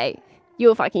 on the day,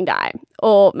 you'll fucking die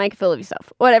or make a fool of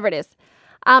yourself, whatever it is.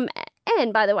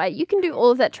 And by the way, you can do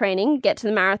all of that training, get to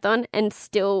the marathon and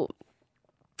still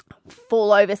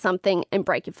fall over something and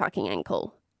break your fucking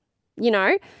ankle. You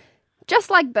know, just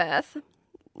like birth,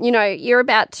 you know, you're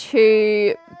about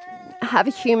to have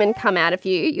a human come out of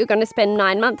you. You're going to spend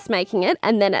 9 months making it.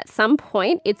 And then at some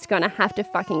point, it's going to have to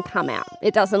fucking come out.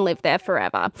 It doesn't live there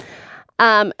forever.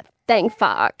 Thank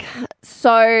fuck.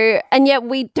 So, and yet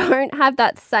we don't have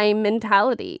that same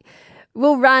mentality.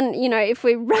 We'll run, you know, if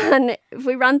we run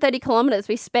 30 kilometers,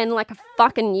 we spend like a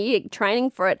fucking year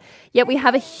training for it. Yet we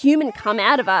have a human come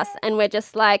out of us and we're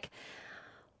just like,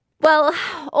 well,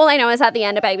 all I know is at the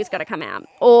end a baby's got to come out.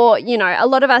 Or, you know, a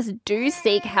lot of us do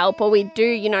seek help or we do,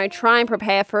 you know, try and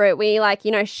prepare for it. We like,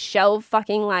 you know, shelve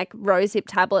fucking like rosehip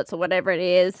tablets or whatever it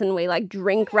is. And we like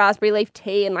drink raspberry leaf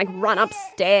tea and like run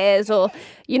upstairs or,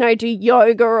 you know, do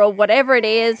yoga or whatever it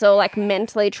is. Or like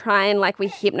mentally try and like we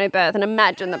hypnobirth and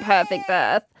imagine the perfect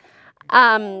birth.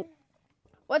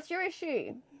 What's your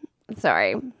issue?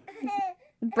 Sorry.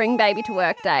 Bring baby to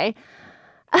work day.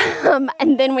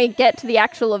 And then we get to the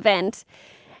actual event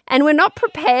and we're not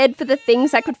prepared for the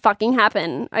things that could fucking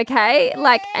happen, okay?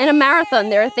 Like in a marathon,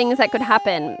 there are things that could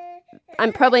happen. I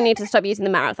probably need to stop using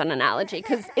the marathon analogy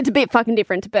because it's a bit fucking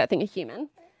different to birthing a human.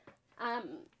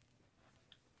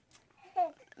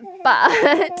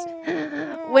 But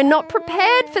we're not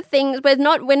prepared for things. We're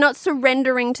not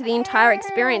surrendering to the entire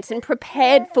experience and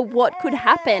prepared for what could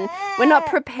happen. We're not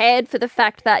prepared for the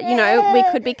fact that, you know, we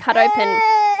could be cut open.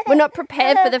 We're not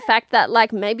prepared for the fact that,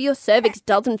 like, maybe your cervix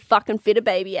doesn't fucking fit a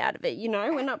baby out of it, you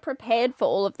know? We're not prepared for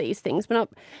all of these things. We're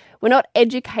not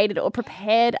educated or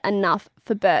prepared enough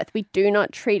for birth. We do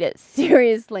not treat it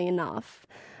seriously enough,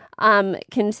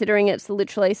 considering it's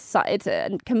literally it's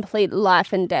a complete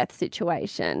life and death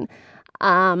situation.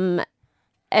 And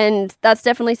that's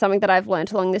definitely something that I've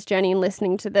learned along this journey and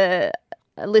listening to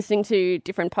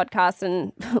different podcasts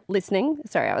and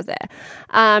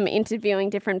interviewing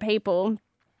different people,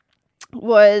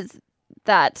 was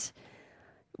that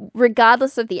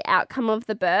regardless of the outcome of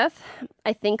the birth,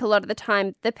 I think a lot of the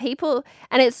time the people,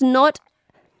 and it's not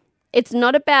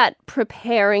about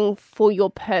preparing for your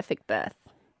perfect birth.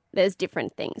 There's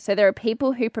different things. So there are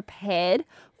people who prepared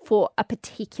for a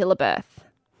particular birth,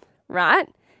 right?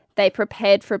 They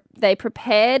prepared for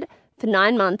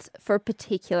 9 months for a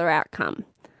particular outcome.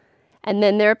 And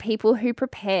then there are people who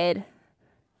prepared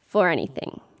for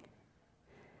anything.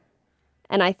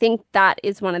 And I think that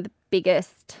is one of the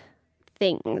biggest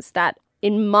things that,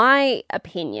 in my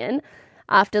opinion,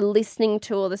 after listening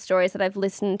to all the stories that I've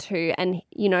listened to and,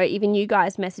 you know, even you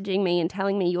guys messaging me and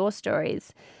telling me your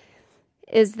stories,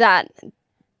 is that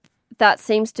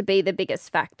seems to be the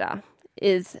biggest factor,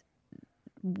 is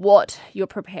what you're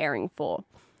preparing for.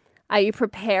 Are you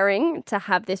preparing to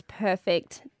have this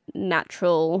perfect,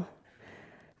 natural,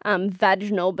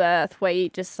 vaginal birth where you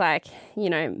just like, you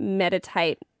know,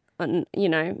 meditate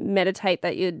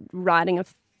that you're riding a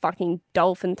fucking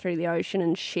dolphin through the ocean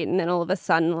and shit, and then all of a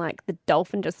sudden, like, the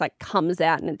dolphin just, like, comes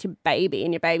out and it's your baby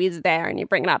and your baby's there and you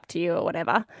bring it up to you or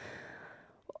whatever?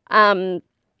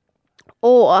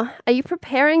 Or are you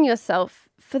preparing yourself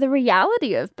for the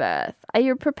reality of birth? Are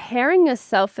you preparing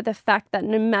yourself for the fact that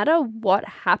no matter what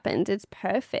happens, it's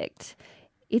perfect?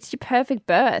 It's your perfect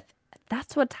birth.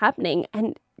 That's what's happening.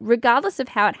 And regardless of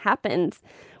how it happens,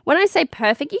 when I say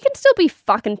perfect, you can still be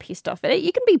fucking pissed off at it.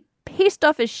 You can be pissed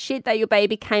off as shit that your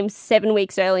baby came 7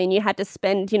 weeks early and you had to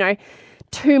spend, you know,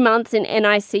 2 months in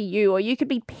NICU. Or you could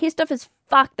be pissed off as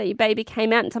fuck that your baby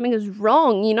came out and something was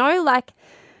wrong, you know? Like,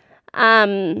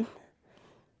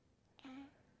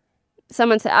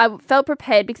 someone said, I felt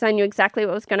prepared because I knew exactly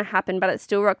what was going to happen, but it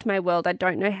still rocked my world. I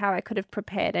don't know how I could have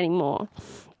prepared anymore.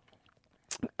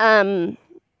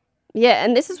 Yeah,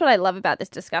 and this is what I love about this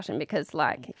discussion because,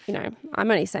 like, you know, I'm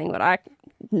only saying what I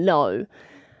know.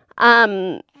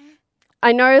 I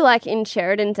know, like, in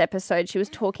Sheridan's episode, she was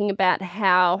talking about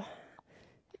how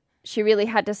she really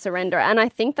had to surrender. And I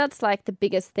think that's, like, the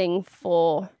biggest thing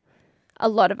for a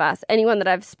lot of us. Anyone that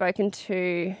I've spoken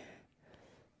to,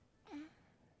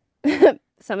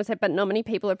 someone said, but not many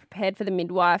people are prepared for the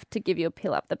midwife to give you a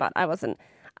pill up the butt. I wasn't.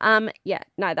 Yeah,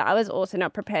 neither. I was also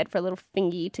not prepared for a little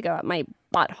fingy to go up my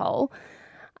butthole.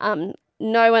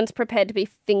 No one's prepared to be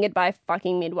fingered by a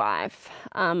fucking midwife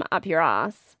up your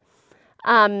ass.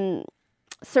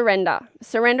 Surrender.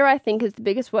 Surrender, I think, is the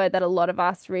biggest word that a lot of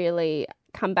us really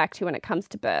come back to when it comes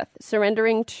to birth.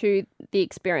 Surrendering to the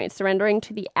experience, surrendering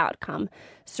to the outcome.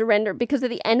 Surrender, because at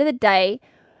the end of the day,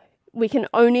 we can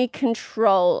only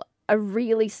control a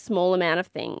really small amount of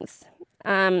things.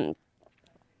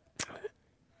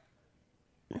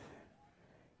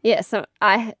 Yeah,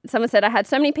 someone said I had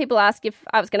so many people ask if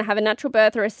I was going to have a natural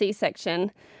birth or a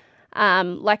C-section.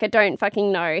 Like I don't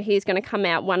fucking know. He's going to come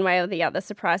out one way or the other.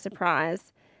 Surprise,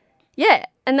 surprise. Yeah,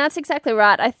 and that's exactly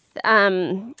right.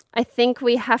 I think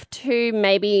we have to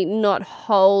maybe not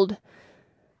hold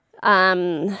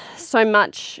so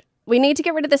much. We need to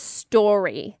get rid of the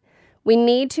story. We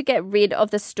need to get rid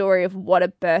of the story of what a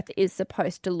birth is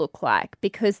supposed to look like,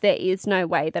 because there is no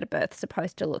way that a birth's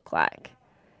supposed to look like.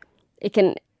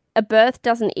 A birth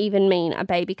doesn't even mean a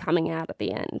baby coming out at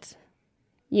the end.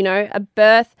 You know, a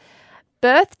birth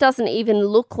doesn't even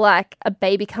look like a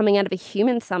baby coming out of a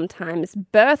human sometimes.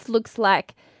 Birth looks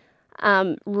like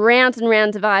rounds and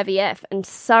rounds of IVF and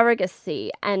surrogacy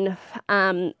and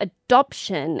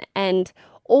adoption and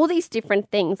all these different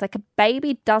things. Like, a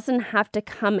baby doesn't have to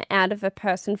come out of a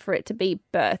person for it to be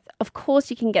birth. Of course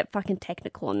you can get fucking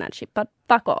technical on that shit, but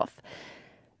fuck off.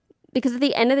 Because at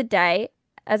the end of the day,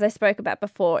 as I spoke about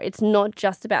before, it's not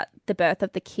just about the birth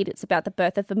of the kid. It's about the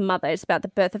birth of the mother. It's about the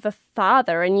birth of a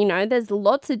father. And, you know, there's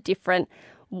lots of different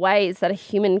ways that a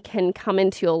human can come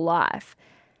into your life.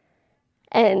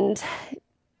 And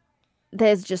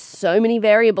there's just so many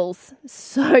variables.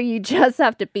 So you just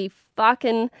have to be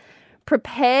fucking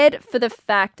prepared for the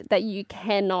fact that you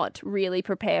cannot really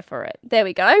prepare for it. There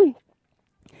we go.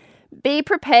 Be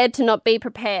prepared to not be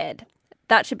prepared.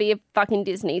 That should be a fucking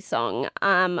Disney song.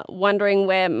 Wondering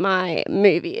where my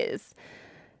movie is.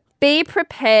 Be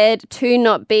prepared to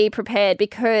not be prepared,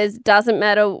 because doesn't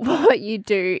matter what you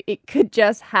do, it could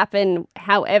just happen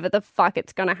however the fuck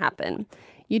it's going to happen.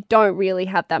 You don't really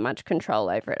have that much control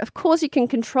over it. Of course, you can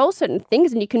control certain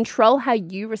things, and you control how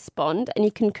you respond, and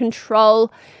you can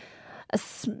control the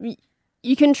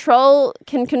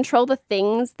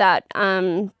things that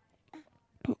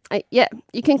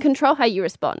you can control how you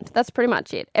respond. That's pretty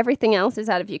much it. Everything else is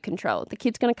out of your control. The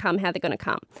kid's going to come how they're going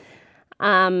to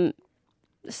come.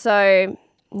 So,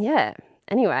 yeah.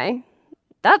 Anyway,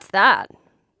 that's that.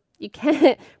 You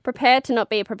can't prepare to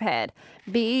not be prepared.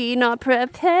 Be not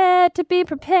prepared to be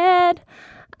prepared.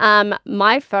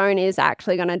 My phone is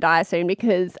actually going to die soon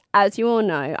because, as you all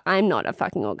know, I'm not a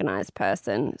fucking organized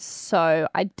person. So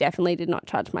I definitely did not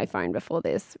charge my phone before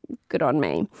this. Good on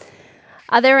me.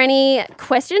 Are there any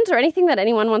questions or anything that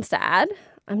anyone wants to add?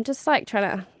 I'm just like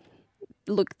trying to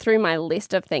look through my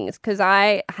list of things because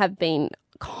I have been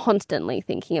constantly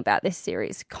thinking about this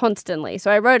series, constantly.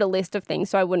 So I wrote a list of things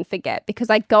so I wouldn't forget, because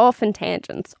I go off on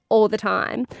tangents all the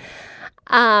time.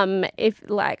 If,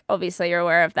 like, obviously you're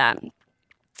aware of that.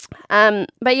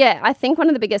 But yeah, I think one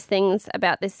of the biggest things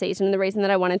about this season, and the reason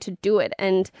that I wanted to do it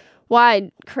and why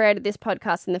I created this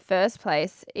podcast in the first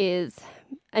place is,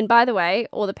 and by the way,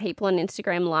 all the people on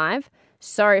Instagram Live,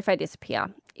 sorry if I disappear.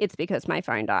 It's because my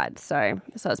phone died. So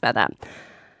it's about that.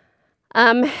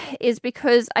 Is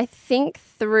because I think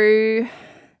through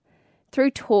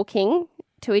talking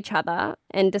to each other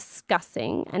and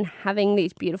discussing and having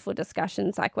these beautiful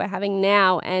discussions like we're having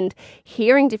now and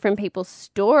hearing different people's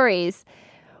stories,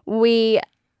 we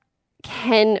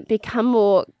can become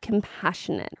more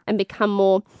compassionate and become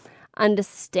more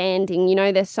understanding. You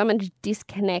know, there's so much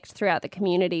disconnect throughout the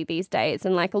community these days,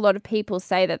 and like a lot of people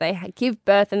say that they give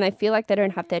birth and they feel like they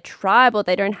don't have their tribe or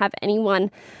they don't have anyone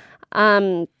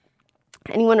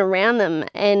around them,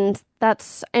 and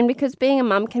because being a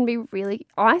mum can be really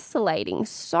isolating,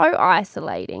 so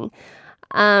isolating,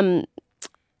 and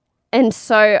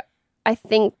so I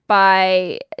think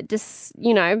by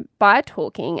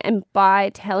talking and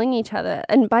by telling each other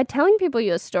and by telling people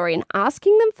your story and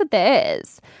asking them for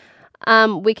theirs,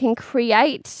 we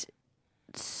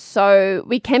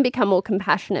can become more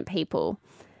compassionate people.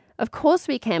 Of course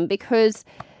we can, because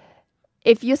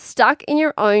if you're stuck in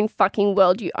your own fucking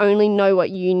world, you only know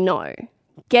what you know.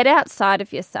 Get outside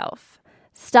of yourself.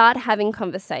 Start having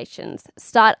conversations.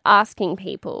 Start asking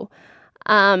people,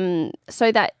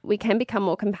 so that we can become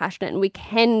more compassionate and we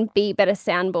can be better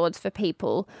soundboards for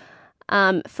people,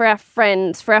 for our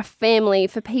friends, for our family,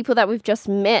 for people that we've just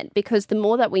met, because the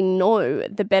more that we know,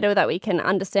 the better that we can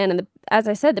understand. And as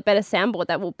I said, the better soundboard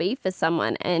that will be for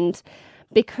someone. And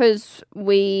because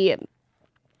we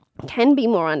can be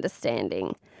more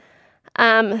understanding.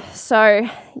 So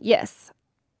yes,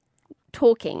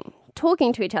 talking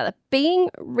to each other, being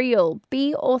real,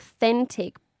 be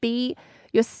authentic, be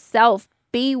yourself,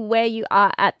 be where you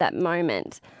are at that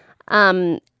moment,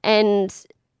 and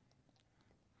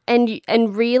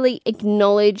really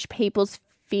acknowledge people's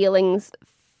feelings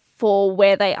for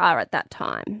where they are at that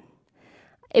time.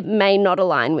 It may not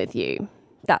align with you.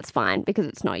 That's fine, because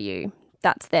it's not you.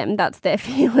 That's them. That's their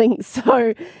feelings. So,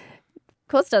 of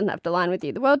course, it doesn't have to align with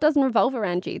you. The world doesn't revolve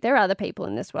around you. There are other people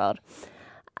in this world.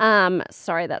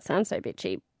 Sorry, that sounds so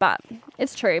bitchy. but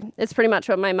it's true. It's pretty much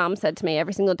what my mum said to me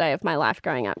every single day of my life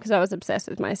growing up because I was obsessed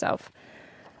with myself.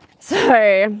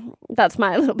 So that's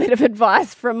my little bit of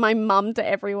advice from my mum to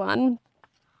everyone.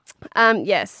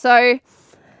 So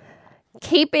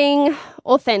keeping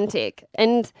authentic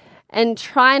and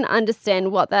try and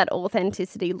understand what that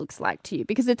authenticity looks like to you,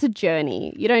 because it's a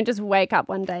journey. You don't just wake up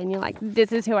one day and you're like,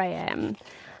 this is who I am.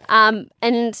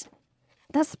 And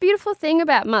that's the beautiful thing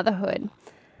about motherhood,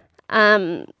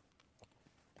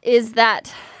 is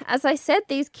that, as I said,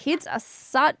 these kids are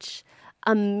such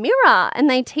a mirror and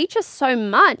they teach us so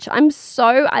much.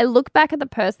 I look back at the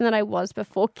person that I was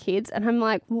before kids and I'm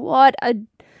like, what a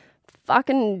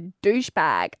fucking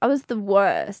douchebag. I was the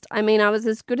worst. I mean, I was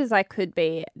as good as I could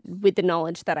be with the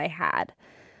knowledge that I had.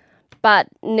 But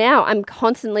now I'm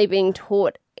constantly being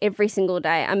taught every single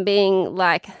day. I'm being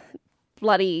like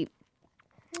bloody,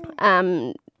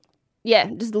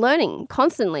 just learning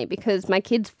constantly because my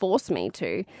kids force me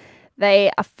to.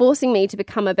 They are forcing me to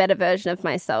become a better version of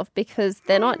myself because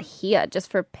they're not here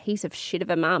just for a piece of shit of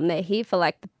a mum. They're here for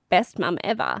like the best mum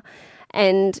ever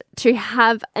and to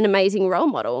have an amazing role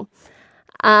model.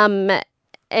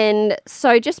 And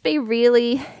so just be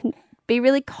really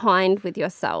kind with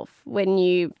yourself when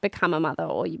you become a mother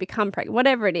or you become pregnant,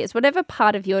 whatever it is, whatever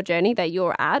part of your journey that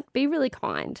you're at, be really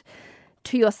kind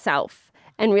to yourself.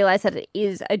 And realize that it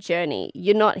is a journey.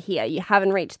 You're not here. You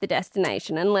haven't reached the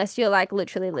destination. Unless you're like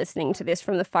literally listening to this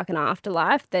from the fucking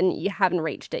afterlife, then you haven't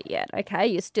reached it yet, okay?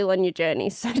 You're still on your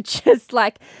journey. So just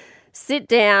like sit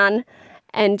down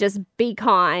and just be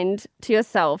kind to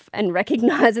yourself and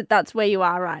recognize that that's where you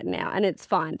are right now. And it's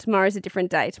fine. Tomorrow's a different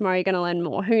day. Tomorrow you're going to learn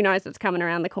more. Who knows what's coming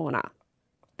around the corner?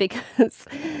 Because,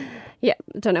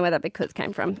 don't know where that because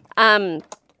came from.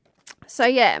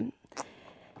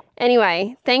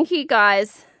 Anyway, thank you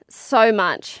guys so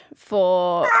much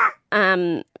for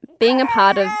being a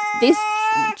part of this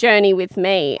journey with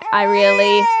me. I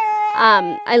really,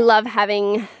 I love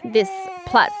having this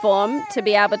platform to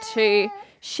be able to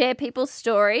share people's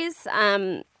stories.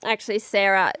 Actually,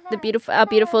 Sarah, our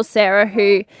beautiful Sarah,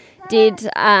 who did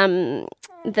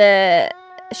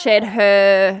shared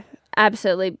her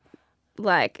absolutely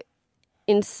like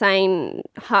insane,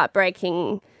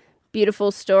 heartbreaking, beautiful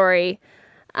story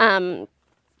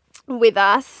with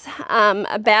us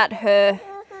about her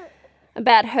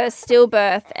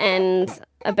stillbirth and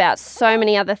about so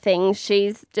many other things.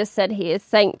 She's just said here,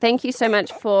 saying, thank you so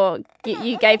much for,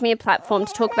 you gave me a platform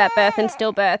to talk about birth and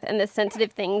stillbirth and the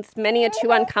sensitive things many are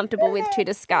too uncomfortable with to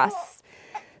discuss.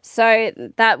 So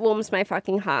that warms my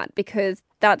fucking heart because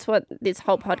that's what this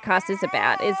whole podcast is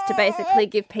about, is to basically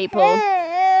give people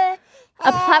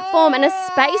a platform and a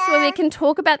space where we can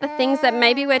talk about the things that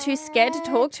maybe we're too scared to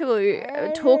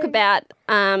talk about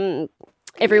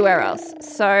everywhere else.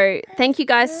 So thank you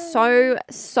guys so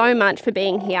much for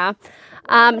being here.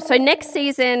 So next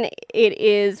season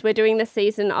we're doing the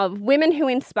season of Women Who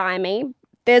Inspire Me.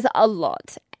 There's a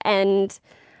lot. And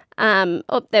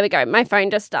there we go. My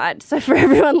phone just died. So for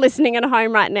everyone listening at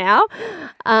home right now,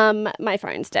 my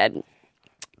phone's dead.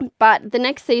 But the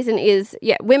next season is,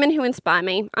 Women Who Inspire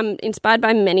Me. I'm inspired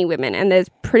by many women, and there's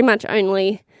pretty much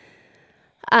only,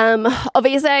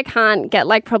 obviously I can't get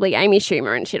like probably Amy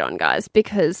Schumer and shit on, guys,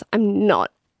 because I'm not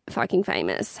fucking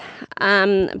famous.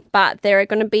 But there are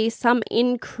going to be some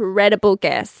incredible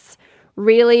guests,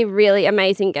 really, really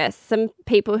amazing guests, some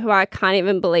people who I can't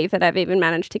even believe that I've even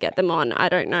managed to get them on. I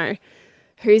don't know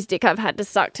whose dick I've had to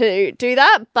suck to do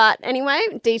that, but anyway,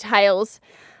 details.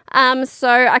 So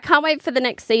I can't wait for the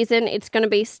next season. It's going to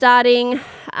be starting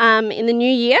in the new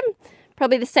year,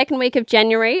 probably the second week of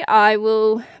January. I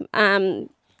will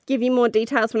give you more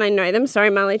details when I know them. Sorry,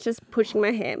 Molly's just pulling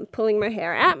my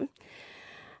hair out.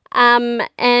 I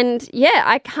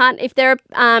can't. If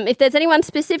there's anyone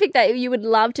specific that you would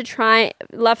love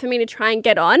for me to try and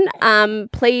get on,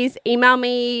 please email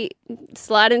me,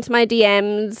 slide into my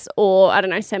DMs, or I don't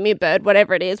know, send me a bird,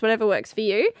 whatever it is, whatever works for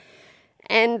you,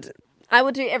 and I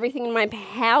will do everything in my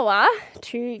power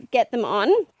to get them on.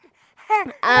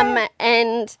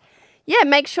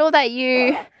 Make sure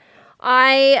that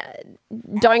I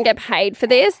don't get paid for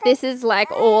this. This is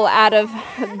like all out of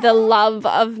the love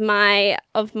of my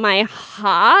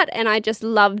heart, and I just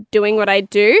love doing what I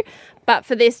do. But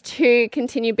for this to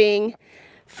continue being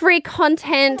free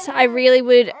content, I really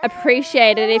would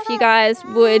appreciate it if you guys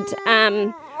would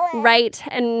rate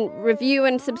and review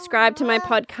and subscribe to my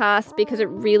podcast, because it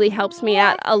really helps me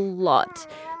out a lot.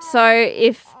 So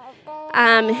if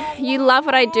you love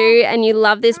what I do and you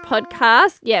love this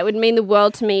podcast, it would mean the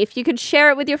world to me if you could share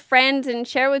it with your friends and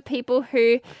share it with people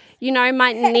who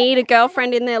might need a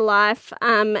girlfriend in their life,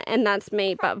 and that's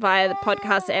me, but via the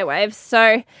podcast airwaves.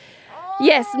 So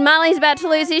Yes, Marley's about to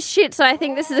lose his shit, so I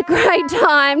think this is a great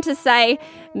time to say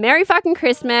Merry fucking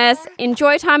Christmas.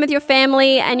 Enjoy time with your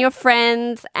family and your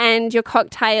friends and your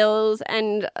cocktails,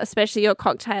 and especially your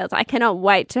cocktails. I cannot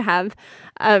wait to have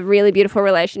a really beautiful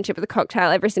relationship with a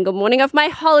cocktail every single morning of my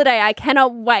holiday. I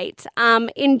cannot wait.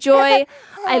 Enjoy.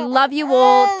 I love you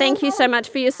all. Thank you so much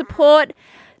for your support.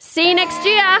 See you next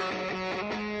year.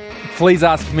 Please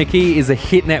Ask Mickey is a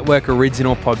Hit Network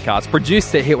original podcast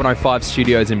produced at Hit 105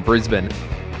 Studios in Brisbane.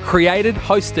 Created,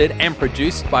 hosted and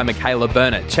produced by Michaela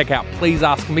Burnett. Check out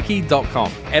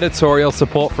pleaseaskmickey.com. Editorial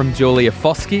support from Julia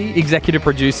Foskey. Executive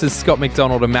producers Scott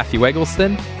McDonald and Matthew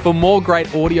Eggleston. For more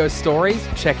great audio stories,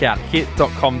 check out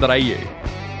hit.com.au.